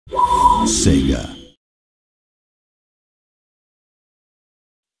Sega.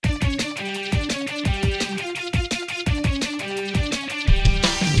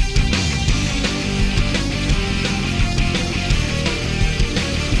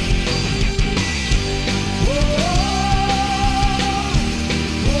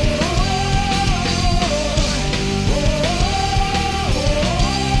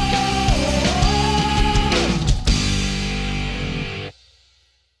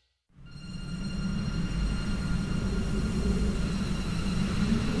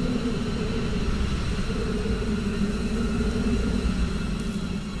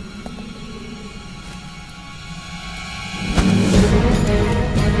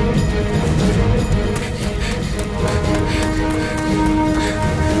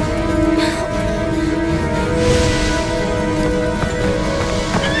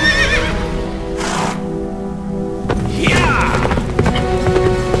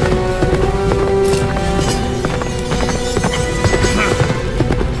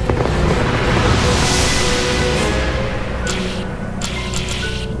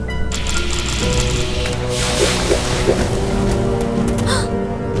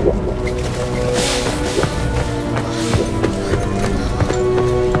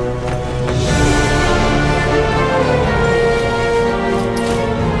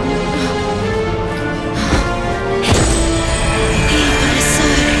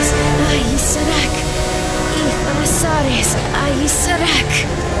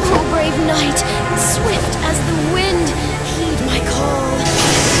 O brave knight, swift as the wind, heed my call.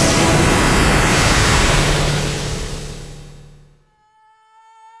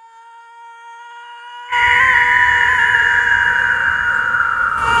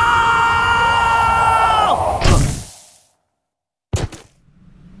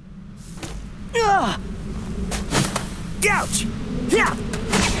 Ouch! Yeah!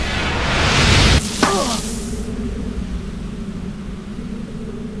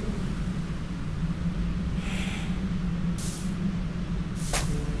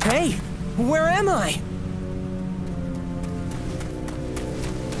 Hey, where am I?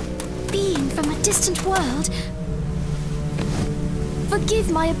 Being from a distant world,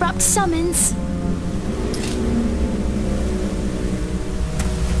 forgive my abrupt summons.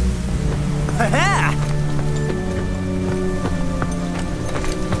 Ha-ha!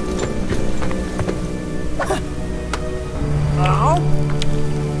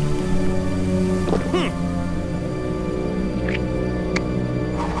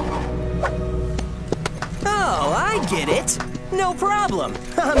 Oh, I get it. No problem.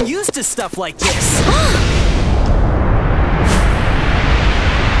 I'm used to stuff like this.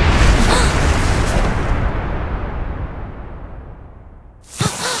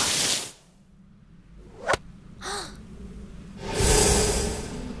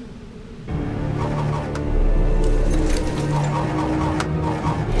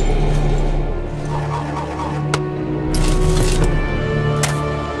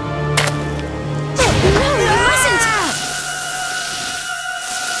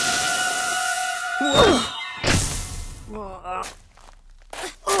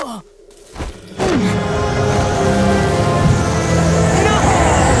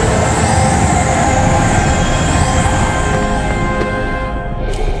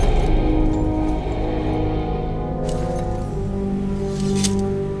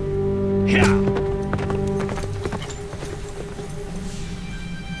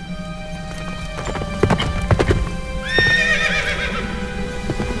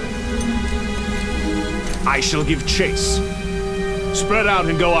 I shall give chase. Spread out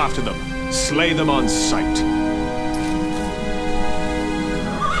and go after them. Slay them on sight.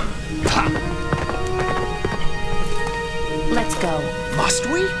 Ha! Let's go. Must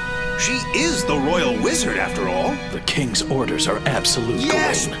we? She is the royal wizard, after all. The king's orders are absolute,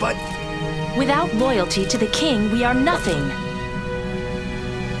 Yes, Gawain. but Without loyalty to the king, we are nothing.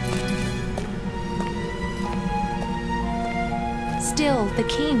 Still, the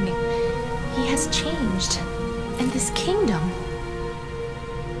king, he has changed. And this kingdom.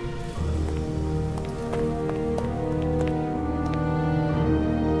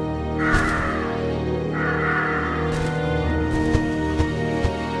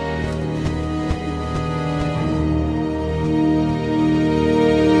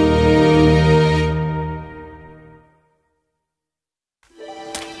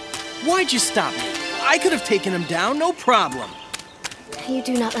 Why'd you stop me? I could have taken him down, no problem. You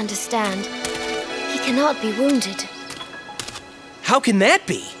do not understand. He cannot be wounded. How can that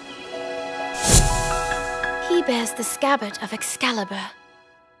be? He bears the scabbard of Excalibur.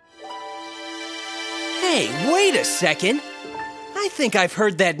 Hey, wait a second. I think I've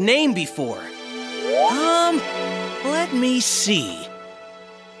heard that name before. Let me see.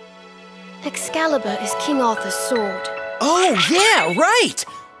 Excalibur is King Arthur's sword. Oh, yeah, right!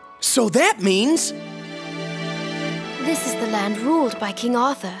 So that means... This is the land ruled by King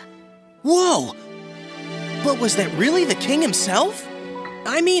Arthur. Whoa! But was that really the king himself?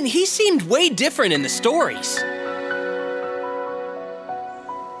 I mean, he seemed way different in the stories.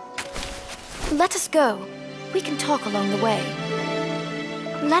 Let us go. We can talk along the way.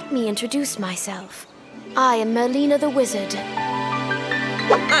 Let me introduce myself. I am Merlina the Wizard.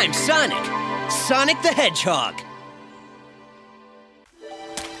 I'm Sonic. Sonic the Hedgehog.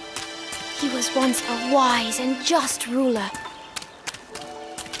 He was once a wise and just ruler.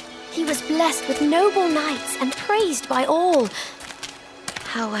 He was blessed with noble knights and praised by all.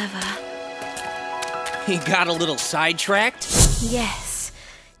 However... He got a little sidetracked? Yes.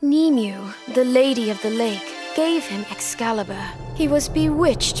 Nimue, the Lady of the Lake, gave him Excalibur. He was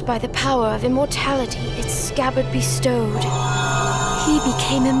bewitched by the power of immortality its scabbard bestowed. He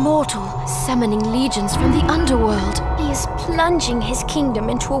became immortal, summoning legions from the underworld. He is plunging his kingdom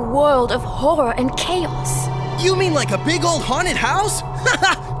into a world of horror and chaos. You mean like a big old haunted house?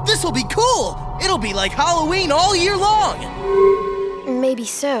 This'll be cool! It'll be like Halloween all year long! Maybe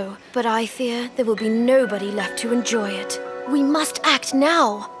so, but I fear there will be nobody left to enjoy it. We must act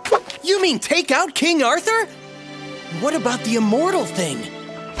now! You mean take out King Arthur? What about the immortal thing?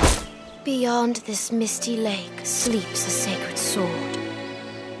 Beyond this misty lake sleeps a sacred sword.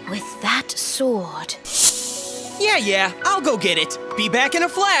 With that sword... Yeah, I'll go get it. Be back in a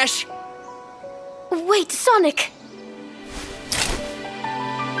flash. Wait, Sonic!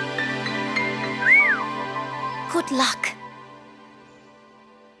 Good luck.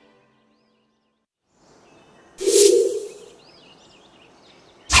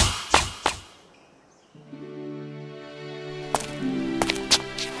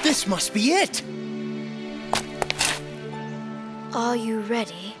 This must be it. Are you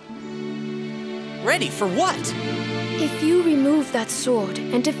ready? Ready for what? If you remove that sword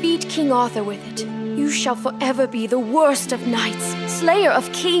and defeat King Arthur with it, you shall forever be the worst of knights, slayer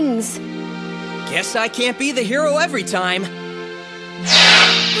of kings. Guess I can't be the hero every time.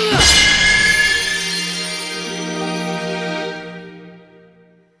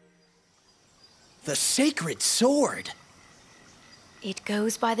 The sacred sword. It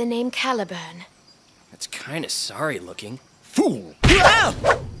goes by the name Caliburn. That's kind of sorry looking. Fool! Ah!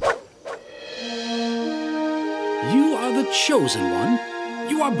 You are the chosen one.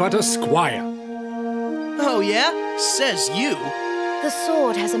 You are but a squire. Oh yeah? Says you. The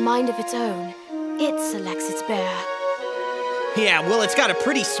sword has a mind of its own. It selects its bearer. Yeah, well, it's got a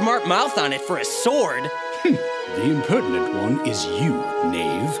pretty smart mouth on it for a sword. The impertinent one is you,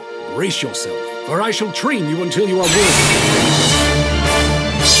 knave. Brace yourself, for I shall train you until you are worthy.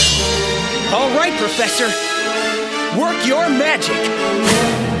 All right, Professor. Work your magic.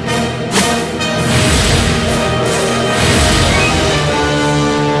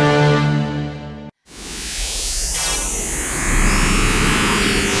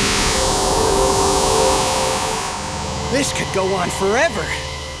 This could go on forever.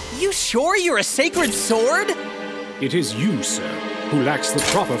 You sure you're a sacred sword? It is you, sir, who lacks the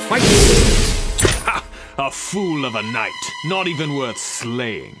proper fighting skills. Ha! A fool of a knight, not even worth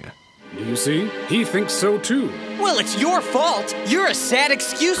slaying. You see, he thinks so too. Well, it's your fault. You're a sad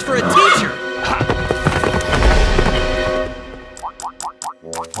excuse for a teacher.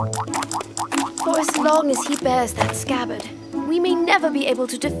 For as long as he bears that scabbard, we may never be able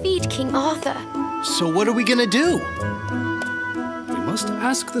to defeat King Arthur. So what are we gonna do? We must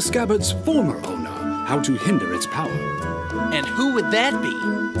ask the scabbard's former owner how to hinder its power. And who would that be?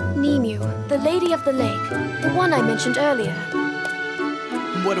 Nimue, the Lady of the Lake, the one I mentioned earlier.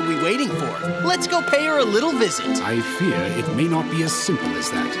 What are we waiting for? Let's go pay her a little visit. I fear it may not be as simple as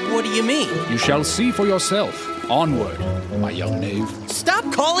that. What do you mean? You shall see for yourself. Onward, my young knave.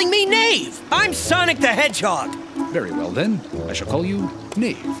 Stop calling me Knave! I'm Sonic the Hedgehog! Very well then, I shall call you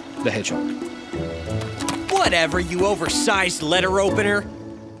Knave the Hedgehog. Whatever, you oversized letter opener.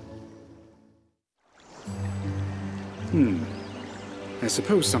 I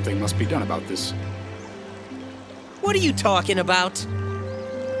suppose something must be done about this. What are you talking about?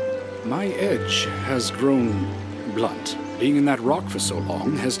 My edge has grown blunt. Being in that rock for so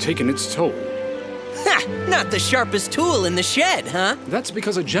long has taken its toll. Ha! Not the sharpest tool in the shed, huh? That's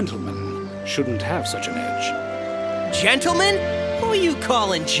because a gentleman shouldn't have such an edge. Gentlemen? Who are you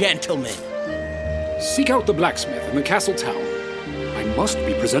calling gentlemen? Seek out the blacksmith in the castle town. I must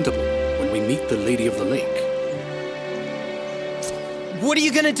be presentable when we meet the Lady of the Lake. What are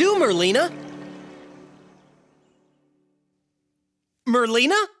you gonna do, Merlina?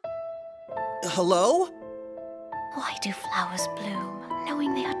 Merlina? Hello? Why do flowers bloom,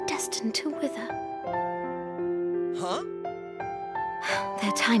 knowing they are destined to wither? Huh?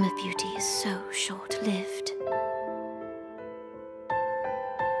 Their time of beauty is so short-lived.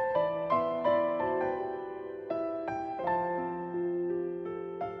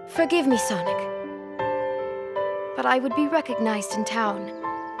 Forgive me, Sonic. But I would be recognized in town.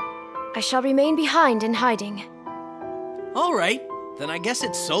 I shall remain behind in hiding. All right, then I guess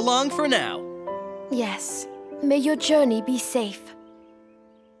it's so long for now. Yes. May your journey be safe.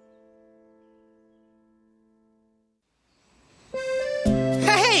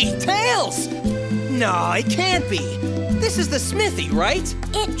 Hey, Tails! No, it can't be. This is the smithy, right?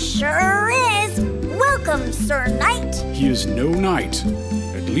 It sure is. Welcome, Sir Knight. He is no knight.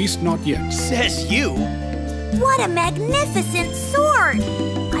 At least not yet. Says you. What a magnificent sword!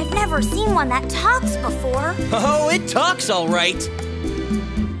 I've never seen one that talks before. Oh, it talks all right.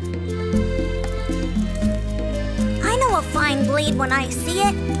 I know a fine blade when I see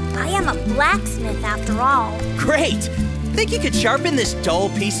it. I am a blacksmith after all. Great. Think you could sharpen this dull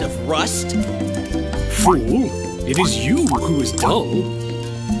piece of rust? Fool! It is you who is dull.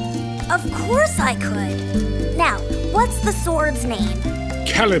 Of course I could. Now, what's the sword's name?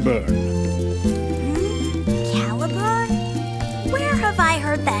 Caliburn. Caliburn? Where have I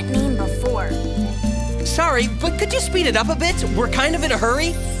heard that name before? Sorry, but could you speed it up a bit? We're kind of in a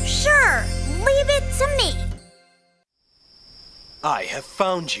hurry. Sure, leave it to me. I have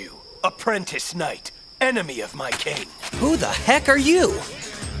found you, apprentice knight, enemy of my king. Who the heck are you?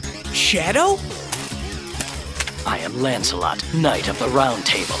 Shadow? I am Lancelot, Knight of the Round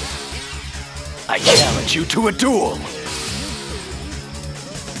Table. I challenge you to a duel.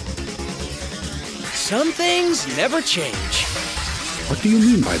 Some things never change. What do you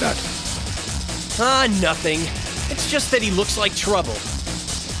mean by that? Ah, nothing. It's just that he looks like trouble.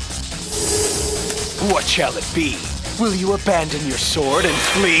 What shall it be? Will you abandon your sword and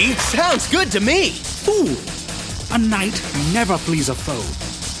flee? Sounds good to me. Fool! A knight never flees a foe.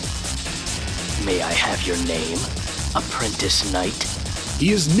 May I have your name, apprentice knight?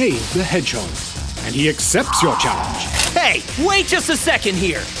 He is Knave the Hedgehog, and he accepts your challenge. Hey, wait just a second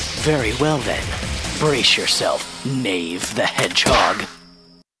here. Very well then. Brace yourself, Knave the Hedgehog.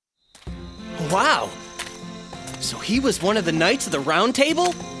 Wow. So he was one of the Knights of the Round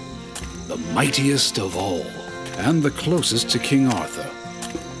Table? The mightiest of all, and the closest to King Arthur.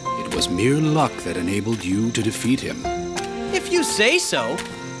 It was mere luck that enabled you to defeat him. If you say so.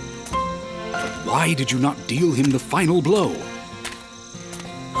 Why did you not deal him the final blow?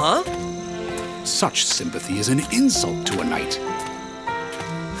 Huh? Such sympathy is an insult to a knight.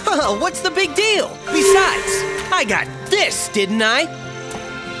 What's the big deal? Besides, I got this, didn't I?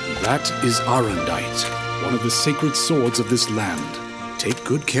 That is Arundite, one of the sacred swords of this land. Take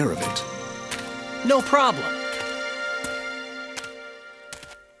good care of it. No problem.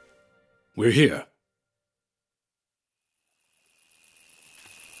 We're here.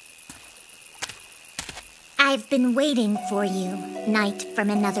 I've been waiting for you, Knight from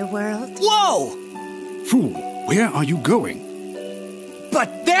another world. Whoa! Fool, where are you going?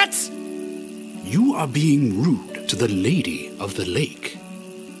 But that's... You are being rude to the Lady of the Lake.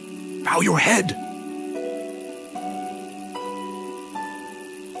 Bow your head.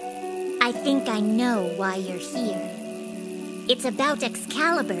 I think I know why you're here. It's about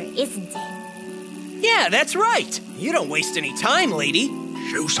Excalibur, isn't it? Yeah, that's right. You don't waste any time, lady.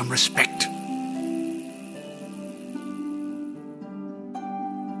 Show some respect.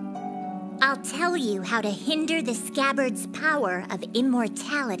 I'll tell you how to hinder the scabbard's power of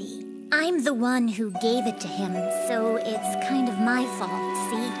immortality. I'm the one who gave it to him, so it's kind of my fault,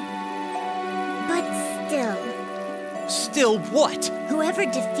 see? But still... Still what? Whoever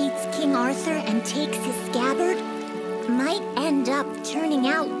defeats King Arthur and takes his scabbard might end up turning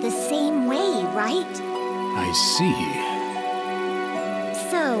out the same way, right? I see.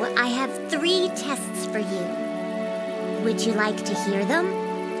 So, I have 3 tests for you. Would you like to hear them?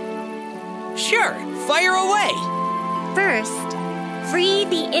 Sure, fire away. First, free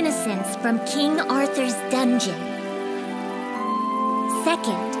the innocents from King Arthur's dungeon.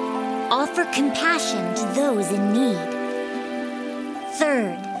 Second, offer compassion to those in need.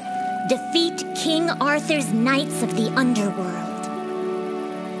 Third, defeat King Arthur's Knights of the Underworld.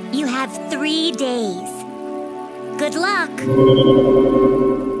 You have 3 days. Good luck!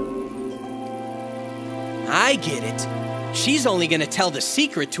 I get it. She's only gonna tell the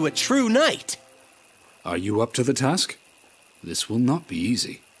secret to a true knight. Are you up to the task? This will not be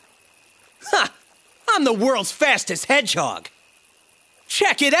easy. Ha! I'm the world's fastest hedgehog.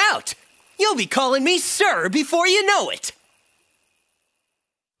 Check it out! You'll be calling me Sir before you know it.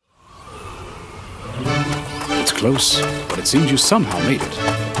 was close, but it seems you somehow made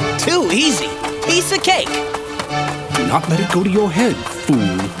it. Too easy. Piece of cake. Do not let it go to your head, fool.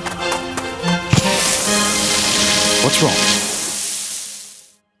 What's wrong?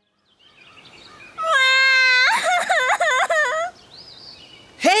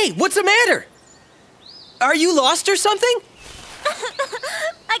 Hey, what's the matter? Are you lost or something?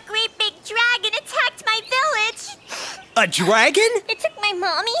 A great big dragon attacked my village. A dragon? It took my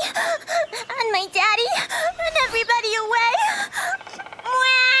mommy and my daddy and everybody away.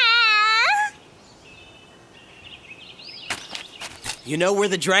 You know where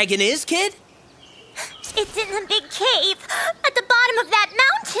the dragon is, kid? It's in the big cave at the bottom of that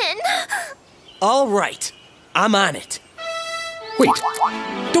mountain. All right, I'm on it. Wait,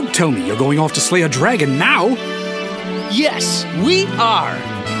 don't tell me you're going off to slay a dragon now! Yes, we are.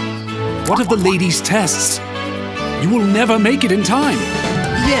 What of the ladies' tests? You will never make it in time.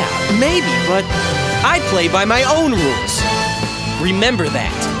 Yeah, maybe, but I play by my own rules. Remember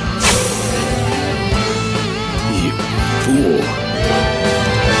that. You fool.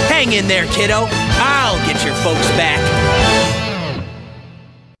 Hang in there, kiddo. I'll get your folks back.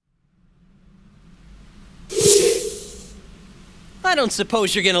 I don't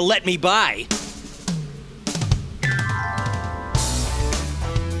suppose you're gonna let me by.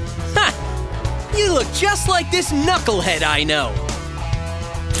 Ha! You look just like this knucklehead I know.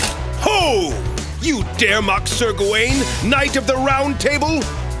 Ho! You dare mock Sir Gawain, Knight of the Round Table?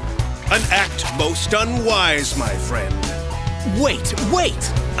 An act most unwise, my friend. Wait!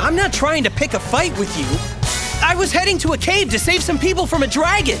 I'm not trying to pick a fight with you. I was heading to a cave to save some people from a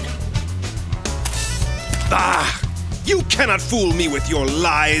dragon. Ah! You cannot fool me with your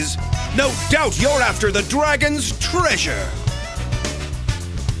lies. No doubt you're after the dragon's treasure.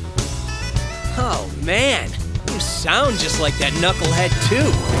 Oh, man. You sound just like that knucklehead,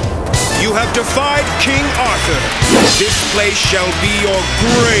 too. You have defied King Arthur. This place shall be your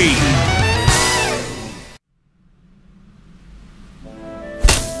grave.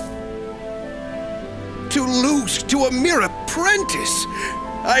 To lose to a mere apprentice,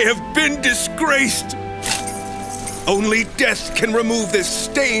 I have been disgraced. Only death can remove this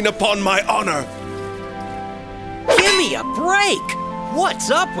stain upon my honor. Give me a break! What's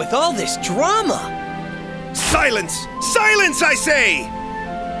up with all this drama? Silence! Silence, I say!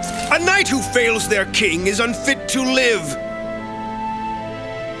 A knight who fails their king is unfit to live.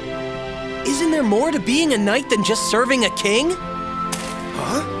 Isn't there more to being a knight than just serving a king?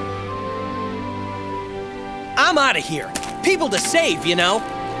 Huh? I'm out of here. People to save, you know.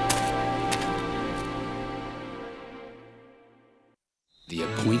 The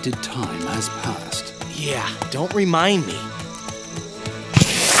appointed time has passed. Yeah, don't remind me.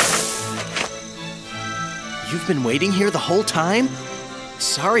 You've been waiting here the whole time?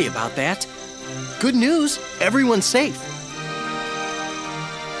 Sorry about that. Good news, everyone's safe.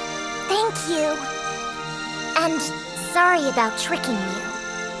 Thank you. And sorry about tricking you.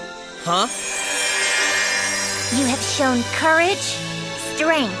 Huh? You have shown courage,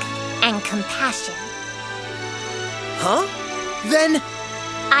 strength, and compassion. Huh? Then...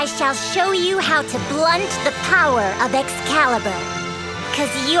 I shall show you how to blunt the power of Excalibur. 'Cause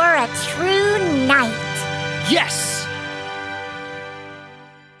you're a true knight. Yes!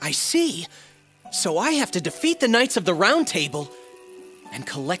 I see. So I have to defeat the Knights of the Round Table and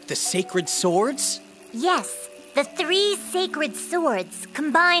collect the sacred swords? Yes, the 3 sacred swords,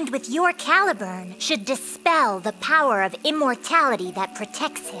 combined with your Caliburn, should dispel the power of immortality that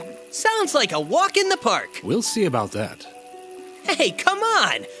protects him. Sounds like a walk in the park. We'll see about that. Hey, come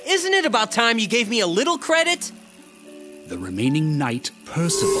on! Isn't it about time you gave me a little credit? The remaining knight,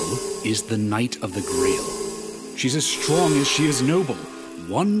 Percival, is the Knight of the Grail. She's as strong as she is noble.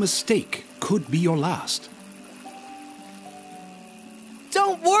 One mistake could be your last.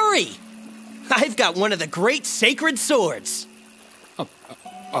 Don't worry! I've got one of the great sacred swords.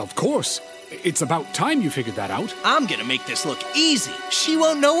 Of course. It's about time you figured that out. I'm gonna make this look easy. She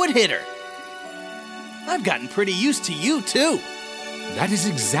won't know what hit her. I've gotten pretty used to you, too. That is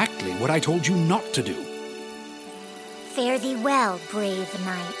exactly what I told you not to do. Fare thee well, brave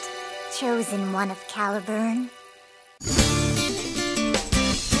knight, chosen one of Caliburn.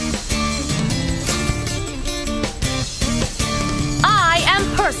 I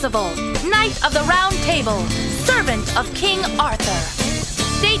am Percival, Knight of the Round Table, servant of King Arthur.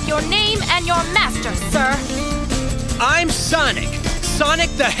 State your name and your master, sir. I'm Sonic,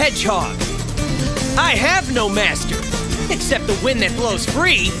 Sonic the Hedgehog. I have no master, except the wind that blows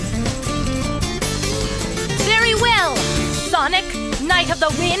free. Very well, Sonic, Knight of the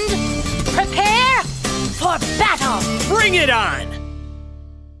Wind. Prepare for battle. Bring it on!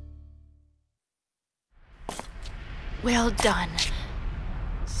 Well done,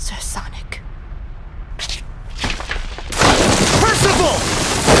 Sir Sonic. Percival!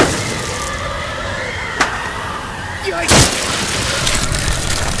 Yikes!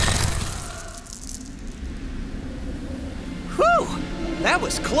 Whew! That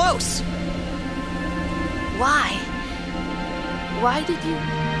was close! Why? Why did you...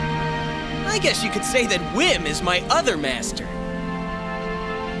 I guess you could say that Whim is my other master.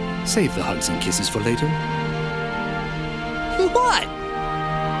 Save the hugs and kisses for later. What?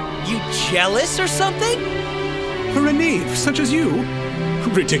 You jealous or something? For a knave such as you?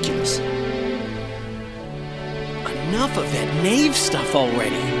 Ridiculous. Enough of that knave stuff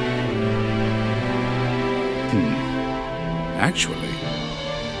already. Actually...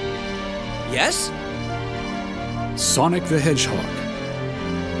 Yes? Sonic the Hedgehog,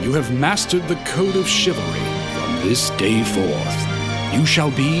 you have mastered the code of chivalry. From this day forth, you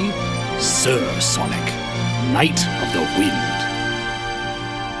shall be Sir Sonic, Knight of the Wind.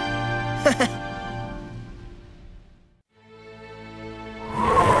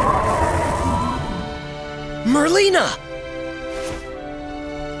 Merlina!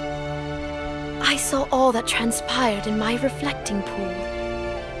 I saw all that transpired in my reflecting pool.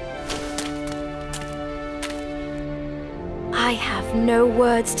 I have no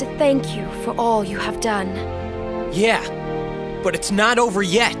words to thank you for all you have done. Yeah, but it's not over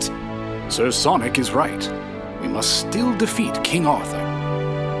yet. Sir Sonic is right. We must still defeat King Arthur.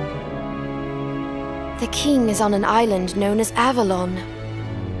 The king is on an island known as Avalon.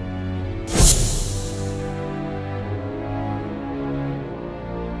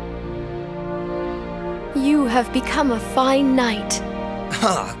 You have become a fine knight.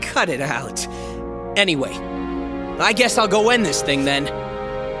 Oh, cut it out. Anyway, I guess I'll go end this thing then.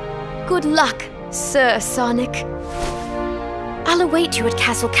 Good luck, Sir Sonic. I'll await you at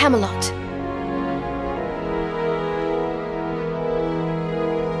Castle Camelot.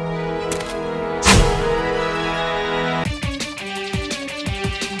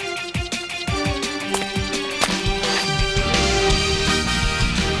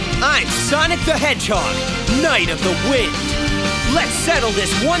 I'm Sonic the Hedgehog, Knight of the Wind. Let's settle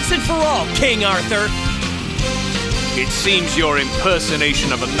this once and for all, King Arthur. It seems your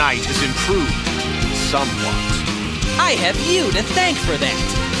impersonation of a knight has improved somewhat. I have you to thank for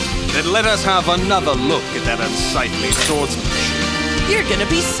that. Then let us have another look at that unsightly swordsmanship. You're gonna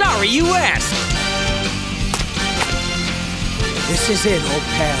be sorry you asked. This is it, old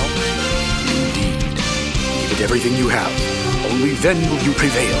pal. Indeed. Give it everything you have. Only then will you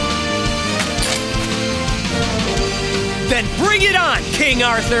prevail. Then bring it on, King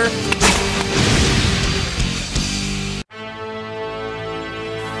Arthur!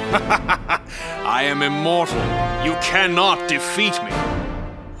 I am immortal. You cannot defeat me.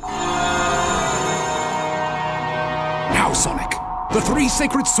 Now, Sonic, the three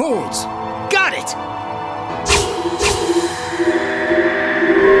sacred swords. Got it!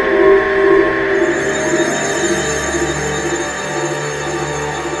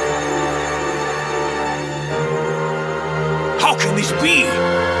 How can this be?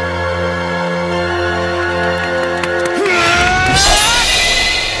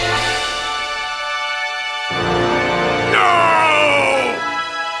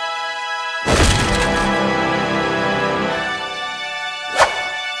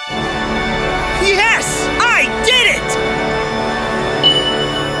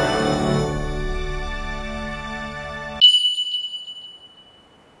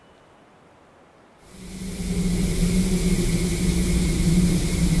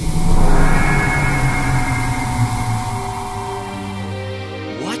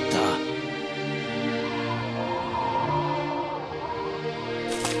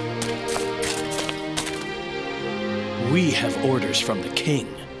 We have orders from the king.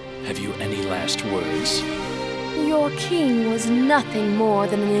 Have you any last words? Your king was nothing more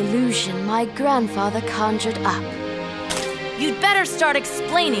than an illusion my grandfather conjured up. You'd better start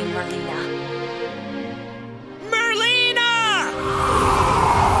explaining, Merlina. Merlina!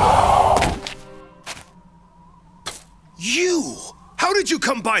 You! How did you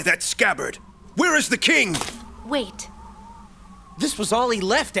come by that scabbard? Where is the king? Wait. This was all he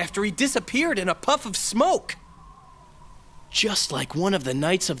left after he disappeared in a puff of smoke. Just like one of the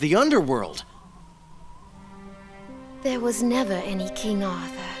knights of the underworld. There was never any King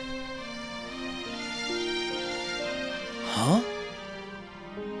Arthur. Huh?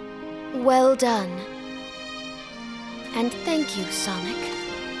 Well done. And thank you, Sonic.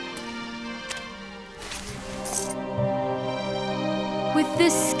 With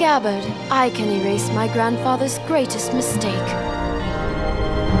this scabbard, I can erase my grandfather's greatest mistake.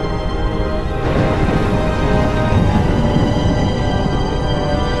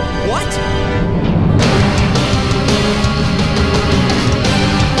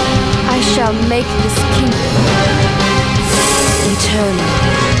 ceremony.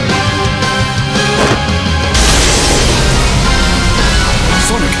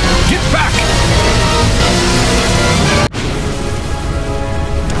 Sonic, get back!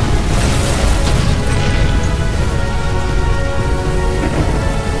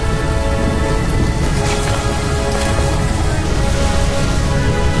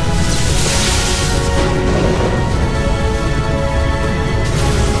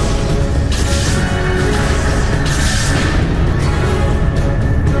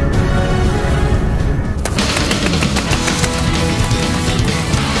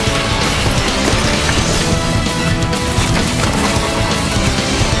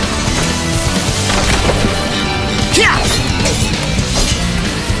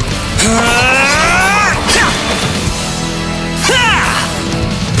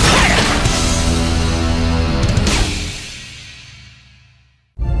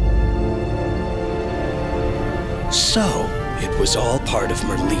 So, it was all part of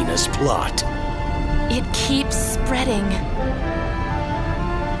Merlina's plot. It keeps spreading.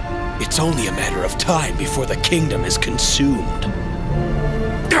 It's only a matter of time before the kingdom is consumed.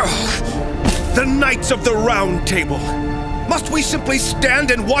 The Knights of the Round Table! Must we simply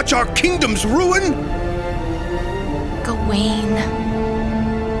stand and watch our kingdom's ruin? Gawain.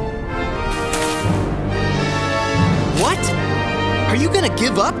 What? Are you gonna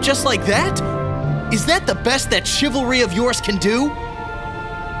give up just like that? Is that the best that chivalry of yours can do?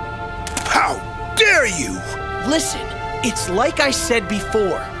 How dare you! Listen, it's like I said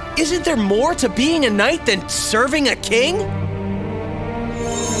before. Isn't there more to being a knight than serving a king?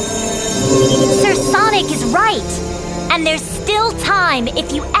 Sir Sonic is right. And there's still time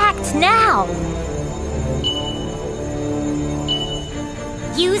if you act now.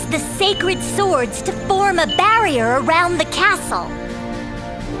 Use the sacred swords to form a barrier around the castle.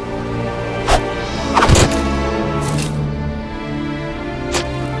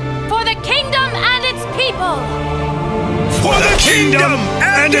 For the kingdom and its people! For the kingdom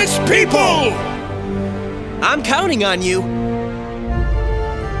and its people! I'm counting on you.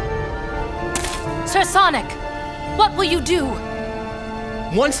 Sir Sonic, what will you do?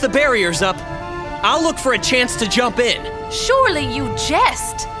 Once the barrier's up, I'll look for a chance to jump in. Surely you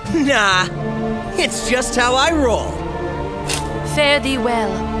jest. Nah, it's just how I roll. Fare thee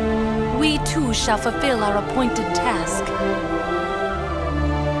well. We too shall fulfill our appointed task.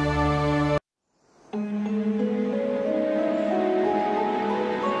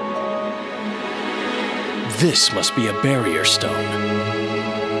 This must be a barrier stone.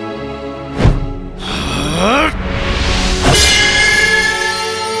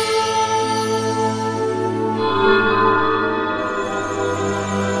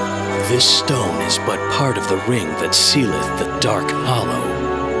 This stone is but part of the ring that sealeth the Dark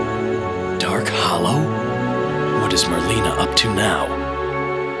Hollow. Dark Hollow? What is Merlina up to now?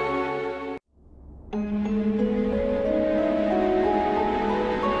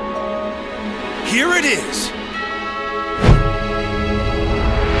 Here it is!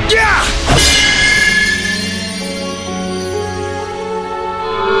 Yeah!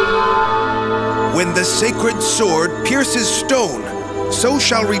 When the sacred sword pierces stone, so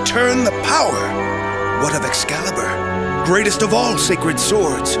shall return the power. What of Excalibur, greatest of all sacred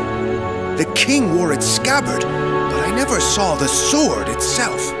swords? The king wore its scabbard, but I never saw the sword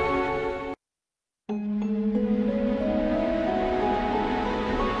itself.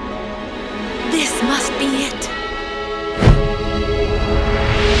 This must be it.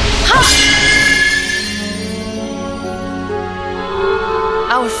 Ha!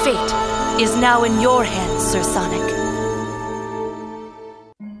 Our fate is now in your hands, Sir Sonic.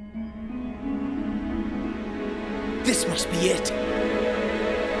 This must be it.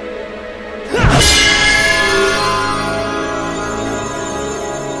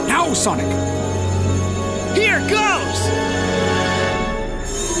 Now, Sonic! Here goes!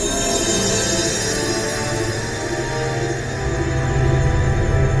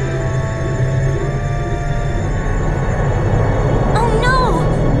 Oh no!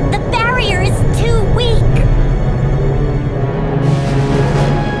 The barrier is too weak!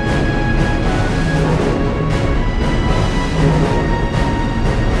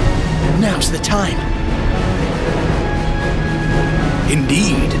 Now's the time.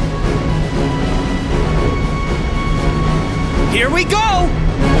 Indeed. Here we go!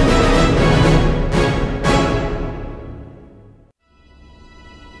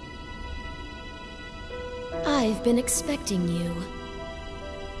 I've been expecting you.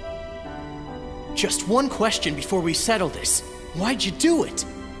 Just one question before we settle this. Why'd you do it?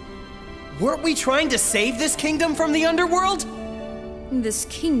 Weren't we trying to save this kingdom from the underworld? This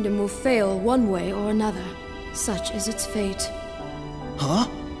kingdom will fail one way or another. Such is its fate. Huh?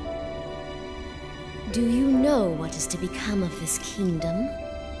 Do you know what is to become of this kingdom?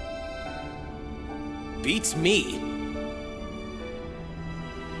 Beats me.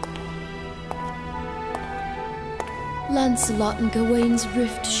 Lancelot and Gawaine's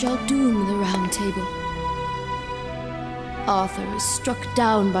rift shall doom the Round Table. Arthur is struck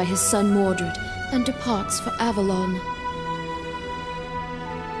down by his son Mordred and departs for Avalon.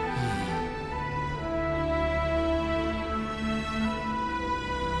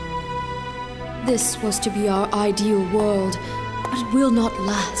 This was to be our ideal world, but it will not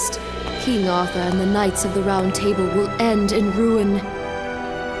last. King Arthur and the Knights of the Round Table will end in ruin.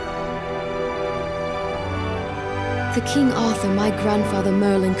 The King Arthur my grandfather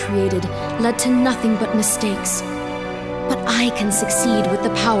Merlin created led to nothing but mistakes. But I can succeed with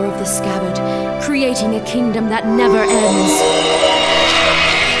the power of the scabbard, creating a kingdom that never ends.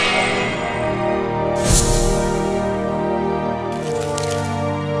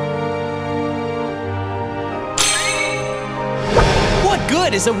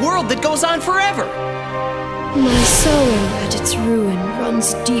 Good is a world that goes on forever. My sorrow at its ruin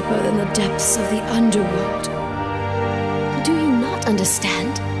runs deeper than the depths of the underworld. Do you not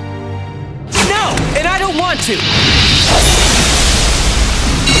understand? No, and I don't want to.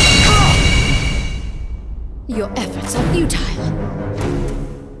 Your efforts are futile.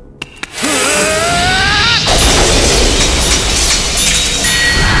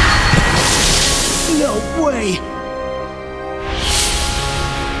 No way.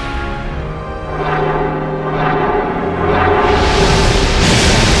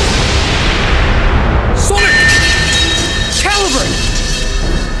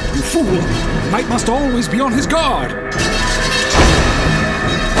 Knight must always be on his guard!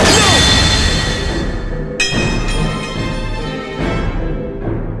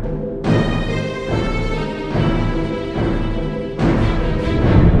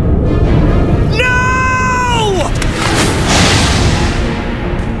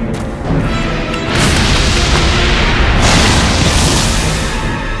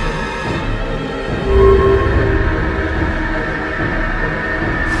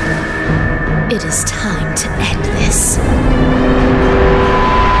 It is time to end this.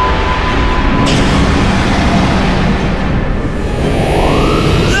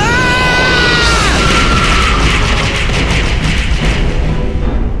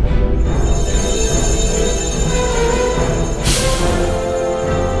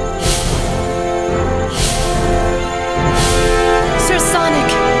 Sir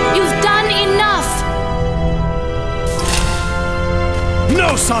Sonic, you've done enough!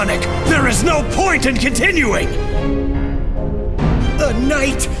 No, Sonic! There is no point in continuing! A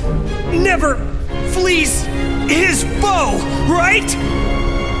knight never flees his foe, right?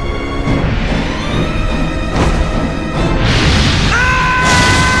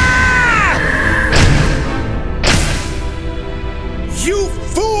 Ah! You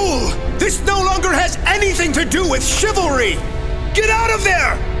fool! This no longer has anything to do with chivalry! Get out of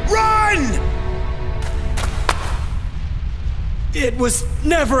there! Run! It was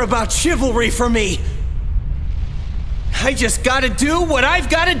never about chivalry for me. I just gotta do what I've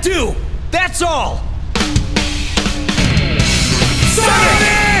gotta do. That's all.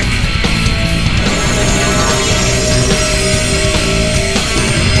 Sonic!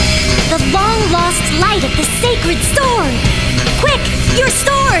 The long-lost light of the sacred sword! Quick, your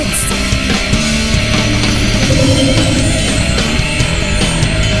swords!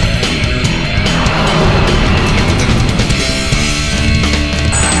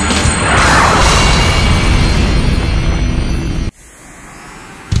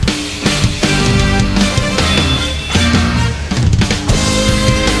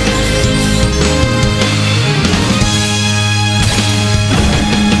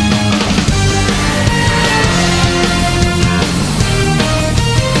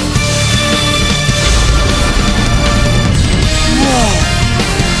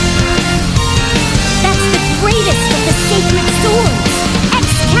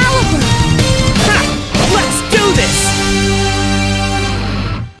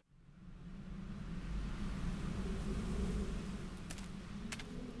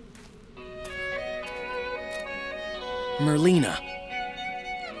 Merlina,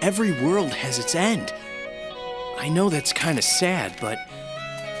 every world has its end. I know that's kind of sad, but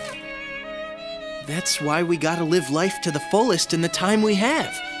that's why we gotta live life to the fullest in the time we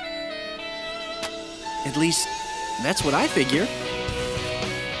have. At least, that's what I figure.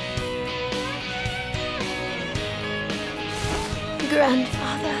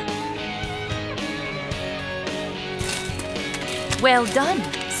 Grandfather. Well done,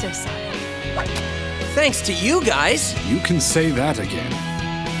 Sir Sonic. thanks to you guys. You can say that again.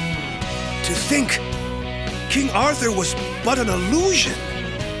 To think King Arthur was but an illusion.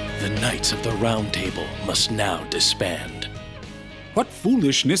 The Knights of the Round Table must now disband. What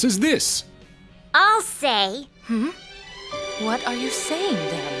foolishness is this? I'll say... What are you saying,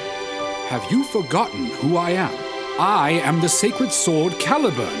 then? Have you forgotten who I am? I am the sacred sword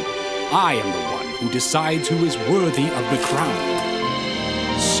Caliburn. I am the one who decides who is worthy of the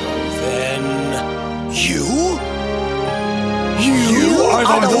crown. So then... You? You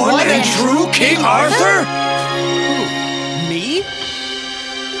are the one and true King Arthur? Me?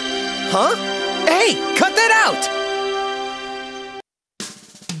 Huh? Hey, cut that out!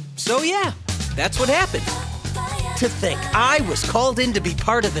 So yeah, that's what happened. To think I was called in to be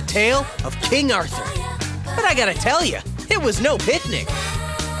part of the tale of King Arthur. But I gotta tell you, it was no picnic.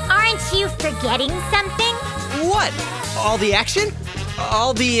 Aren't you forgetting something? What? All the action?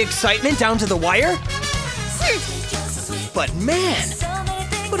 All the excitement down to the wire? But man,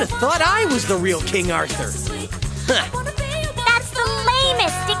 would have thought I was the real King Arthur. Huh. That's the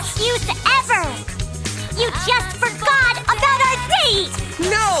lamest excuse ever! You just forgot about our date!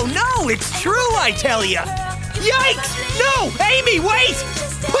 No, it's true, I tell ya! Yikes! No! Amy, wait!